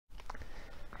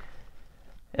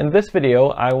In this video,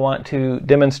 I want to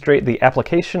demonstrate the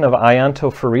application of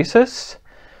iontophoresis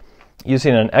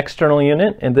using an external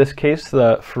unit, in this case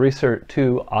the Phoresor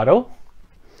 2 Auto.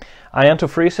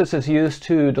 Iontophoresis is used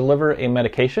to deliver a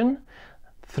medication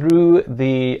through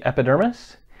the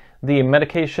epidermis. The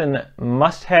medication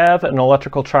must have an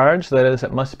electrical charge, that is,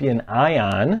 it must be an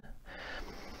ion.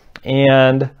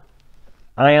 And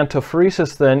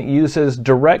iontophoresis then uses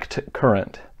direct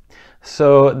current.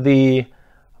 So the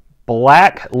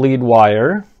black lead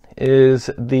wire is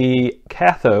the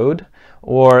cathode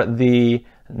or the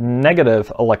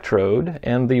negative electrode,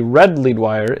 and the red lead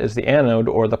wire is the anode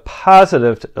or the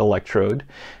positive electrode.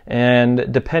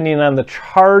 And depending on the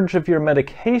charge of your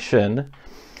medication,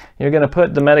 you're going to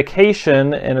put the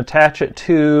medication and attach it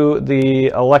to the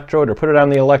electrode, or put it on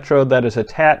the electrode that is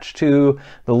attached to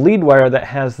the lead wire that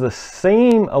has the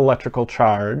same electrical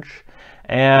charge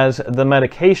as the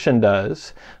medication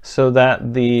does, so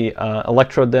that the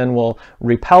electrode then will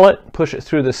repel it, push it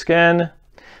through the skin.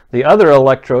 The other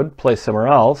electrode, placed somewhere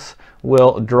else,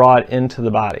 will draw it into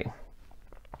the body.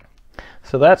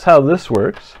 So that's how this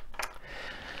works.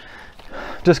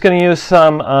 Just going to use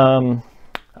some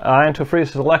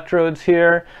Iontophoresis electrodes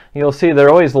here. You'll see they're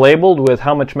always labeled with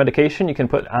how much medication you can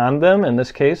put on them. In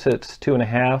this case, it's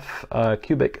 2.5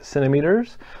 cubic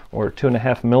centimeters, or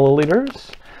 2.5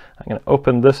 milliliters. I'm going to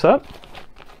open this up.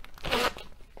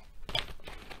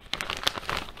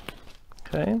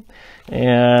 Okay,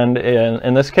 and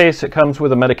in this case it comes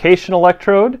with a medication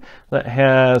electrode that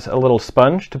has a little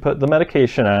sponge to put the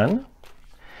medication on.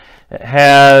 It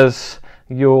has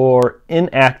your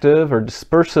inactive or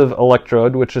dispersive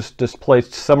electrode, which is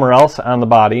displaced somewhere else on the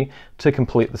body to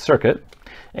complete the circuit.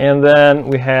 And then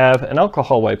we have an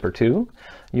alcohol wipe or two.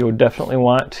 You would definitely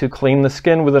want to clean the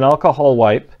skin with an alcohol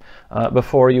wipe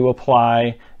before you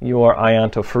apply your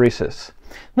iontophoresis.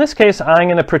 In this case, I'm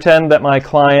going to pretend that my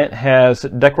client has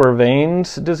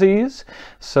Dequervain's disease.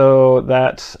 So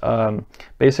that's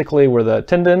basically where the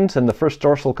tendons in the first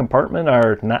dorsal compartment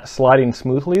are not sliding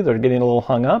smoothly. They're getting a little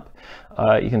hung up.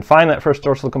 You can find that first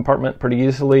dorsal compartment pretty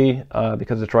easily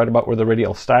because it's right about where the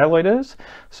radial styloid is.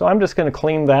 So I'm just going to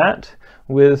clean that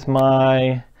with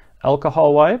my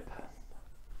alcohol wipe.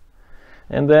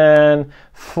 And then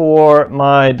for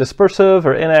my dispersive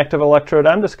or inactive electrode,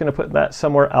 I'm just going to put that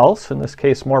somewhere else. In this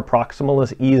case, more proximal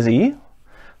is easy.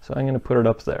 So I'm going to put it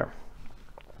up there.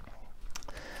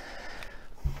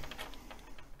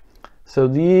 So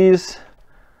these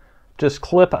just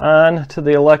clip on to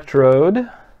the electrode.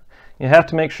 You have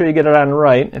to make sure you get it on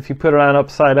right. If you put it on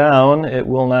upside down, it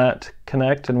will not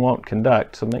connect and won't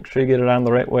conduct. So make sure you get it on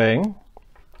the right way.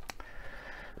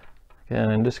 And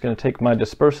I'm just going to take my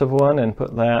dispersive one and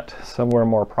put that somewhere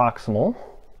more proximal.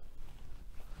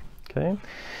 Okay,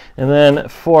 and then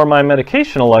for my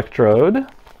medication electrode,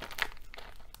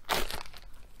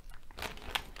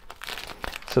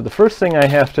 so the first thing I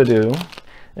have to do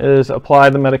is apply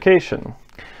the medication.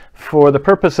 For the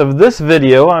purpose of this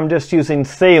video, I'm just using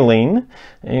saline,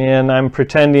 and I'm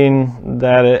pretending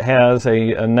that it has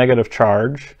a negative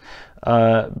charge.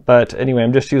 But anyway,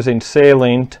 I'm just using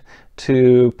saline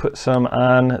to put some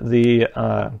on the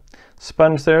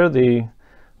sponge there, the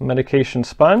medication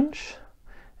sponge,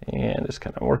 and just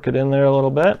kind of work it in there a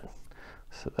little bit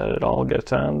so that it all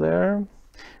gets on there.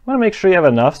 You want to make sure you have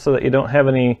enough so that you don't have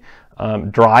any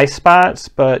dry spots,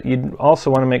 but you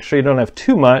also want to make sure you don't have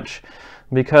too much,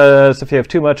 because if you have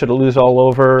too much, it'll lose all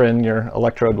over and your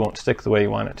electrode won't stick the way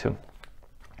you want it to.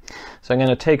 So I'm going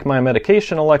to take my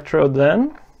medication electrode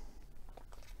then,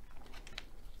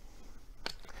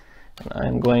 and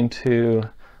I'm going to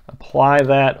apply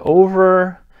that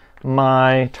over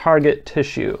my target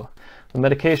tissue. The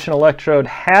medication electrode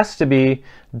has to be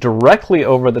directly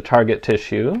over the target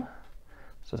tissue.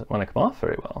 This doesn't want to come off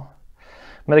very well.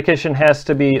 Medication has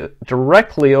to be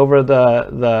directly over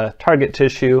the target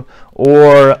tissue,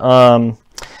 or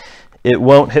it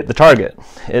won't hit the target.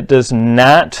 It does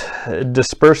not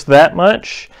disperse that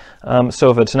much. So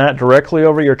if it's not directly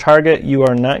over your target, you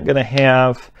are not going to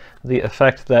have the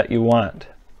effect that you want.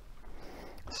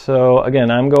 So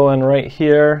again, I'm going right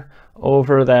here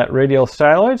over that radial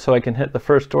styloid so I can hit the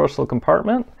first dorsal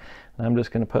compartment. And I'm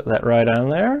just going to put that right on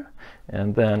there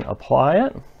and then apply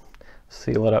it,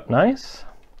 seal it up nice,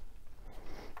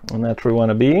 and that's where we want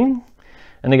to be.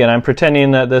 And again, I'm pretending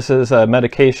that this is a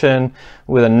medication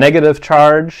with a negative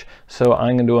charge, so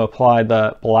I'm going to apply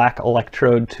the black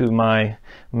electrode to my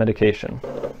medication.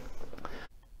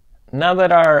 Now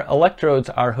that our electrodes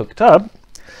are hooked up,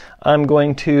 I'm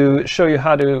going to show you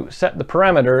how to set the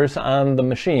parameters on the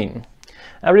machine.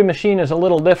 Every machine is a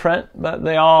little different, but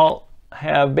they all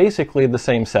have basically the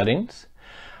same settings.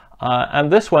 On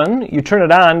this one, you turn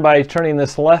it on by turning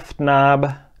this left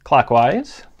knob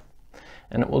clockwise,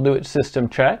 and it will do its system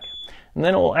check. And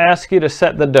then it will ask you to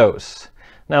set the dose.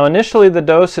 Now initially the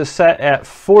dose is set at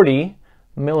 40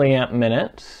 milliamp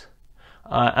minutes.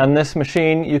 On this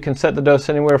machine you can set the dose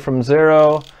anywhere from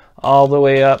 0 all the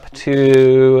way up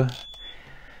to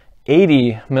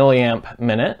 80 milliamp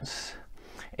minutes.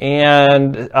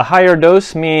 And a higher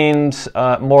dose means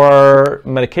more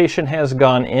medication has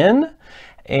gone in,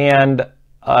 and it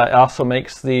also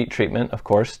makes the treatment, of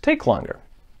course, take longer.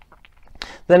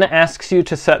 Then it asks you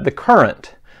to set the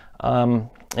current.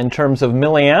 In terms of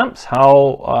milliamps,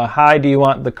 how high do you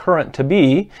want the current to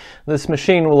be? This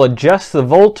machine will adjust the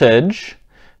voltage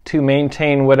to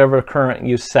maintain whatever current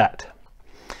you set.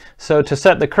 So to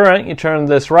set the current, you turn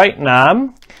this right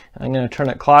knob. I'm going to turn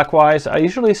it clockwise. I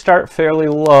usually start fairly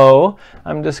low.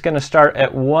 I'm just going to start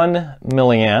at 1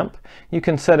 milliamp. You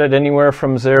can set it anywhere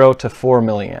from 0 to 4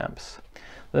 milliamps.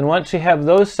 Then once you have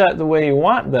those set the way you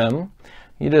want them,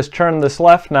 you just turn this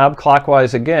left knob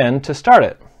clockwise again to start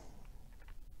it.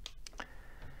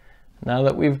 Now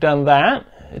that we've done that,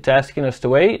 it's asking us to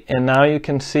wait, and now you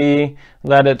can see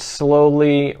that it's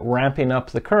slowly ramping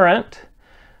up the current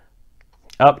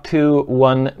up to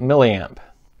 1 milliamp.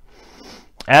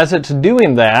 As it's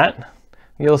doing that,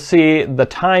 you'll see the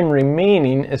time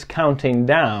remaining is counting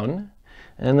down,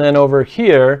 and then over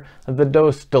here, the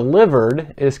dose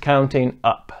delivered is counting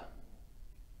up.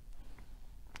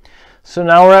 So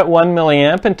now we're at 1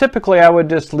 milliamp, and typically I would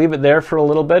just leave it there for a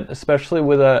little bit, especially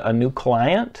with a new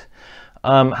client.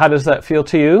 How does that feel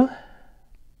to you?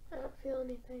 I don't feel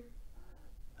anything.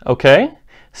 Okay,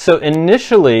 so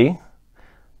initially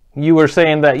you were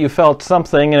saying that you felt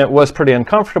something and it was pretty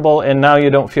uncomfortable, and now you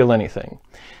don't feel anything.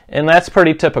 And that's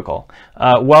pretty typical.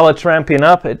 While it's ramping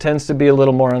up, it tends to be a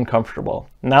little more uncomfortable.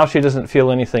 Now she doesn't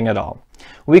feel anything at all.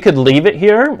 We could leave it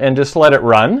here and just let it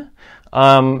run.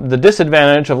 The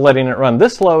disadvantage of letting it run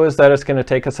this low is that it's going to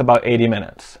take us about 80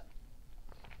 minutes.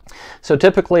 So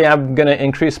typically I'm going to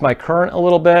increase my current a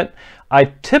little bit. I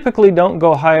typically don't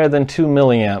go higher than 2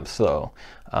 milliamps though.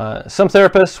 Some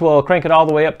therapists will crank it all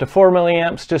the way up to 4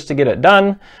 milliamps just to get it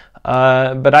done,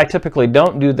 but I typically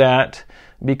don't do that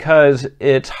because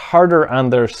it's harder on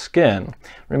their skin.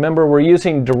 Remember, we're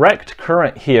using direct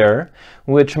current here,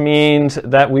 which means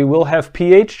that we will have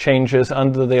pH changes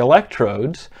under the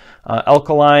electrodes.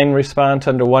 Alkaline response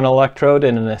under one electrode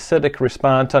and an acidic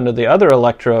response under the other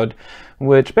electrode,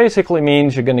 which basically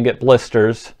means you're going to get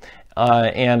blisters,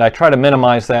 and I try to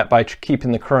minimize that by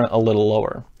keeping the current a little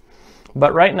lower.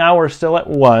 But right now we're still at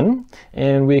 1,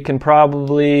 and we can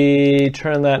probably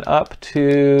turn that up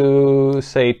to,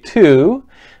 say, 2,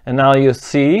 and now you'll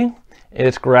see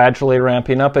it's gradually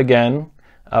ramping up again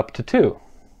up to 2.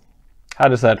 How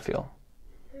does that feel?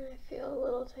 I feel a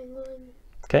little tingling.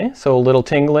 Okay, so a little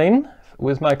tingling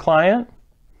with my client.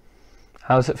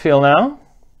 How does it feel now?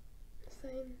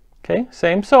 Same. Okay,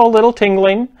 same. So a little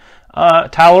tingling.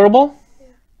 Tolerable? Yeah.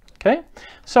 Okay,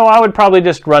 so I would probably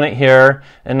just run it here,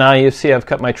 and now you see I've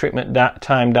cut my treatment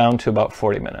time down to about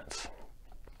 40 minutes.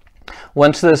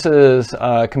 Once this is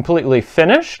completely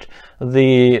finished,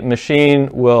 the machine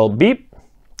will beep.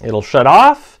 It'll shut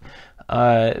off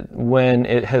when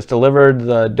it has delivered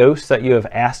the dose that you have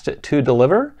asked it to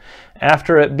deliver.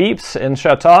 After it beeps and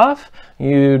shuts off,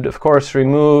 you'd of course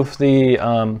remove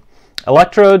the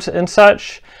electrodes and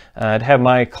such. I'd have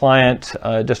my client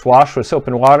just wash with soap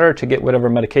and water to get whatever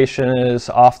medication is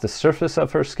off the surface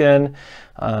of her skin,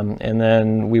 and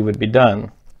then we would be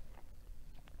done.